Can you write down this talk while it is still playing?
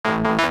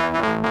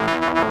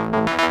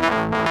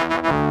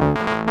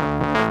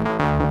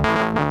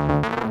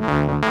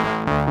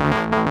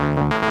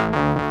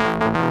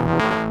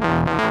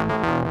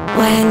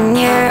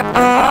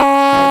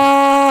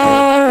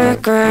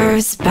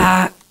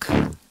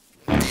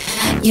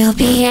You'll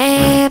be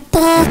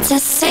able to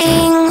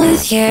sing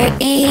with your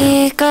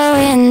ego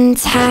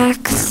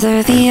intact,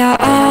 so the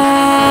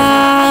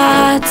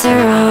odds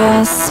are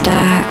all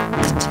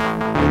stacked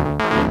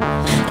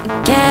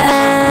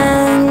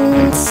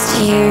against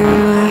you.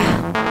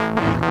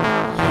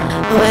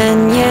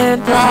 When your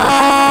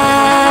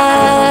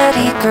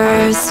body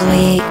grows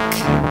weak,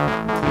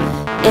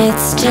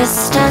 it's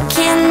just stuck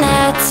in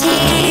their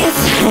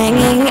teeth,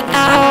 hanging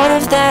out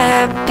of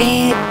their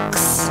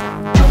beaks.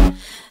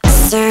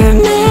 So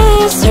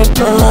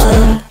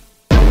miserable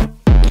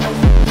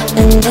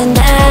and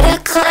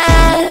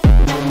inadequate,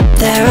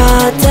 they're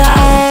all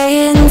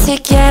dying to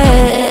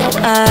get a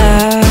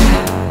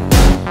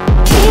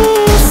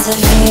piece of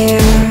you,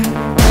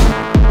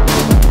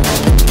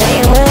 but they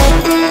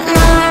wouldn't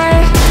know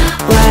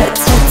what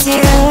to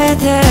do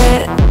with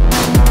it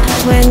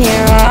when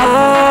your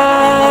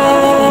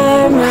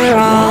armor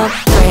all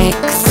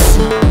breaks.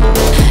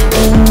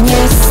 In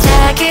your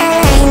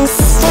staggering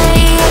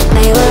state,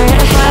 they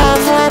won't have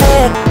what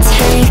it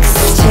takes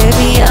to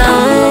be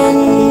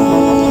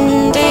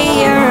under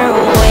your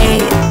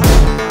weight.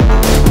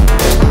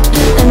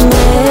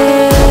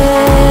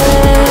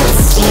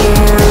 Amidst you,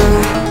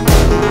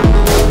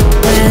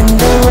 when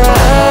the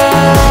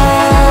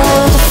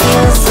world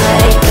feels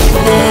like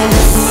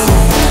this,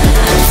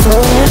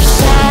 full of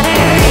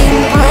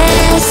shattering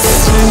bliss,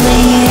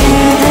 only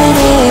you that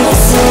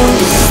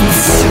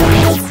exists.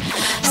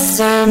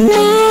 So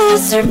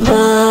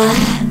miserable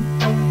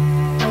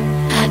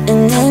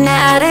and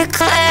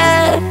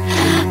inadequate,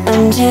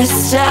 I'm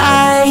just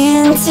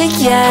dying to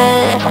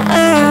get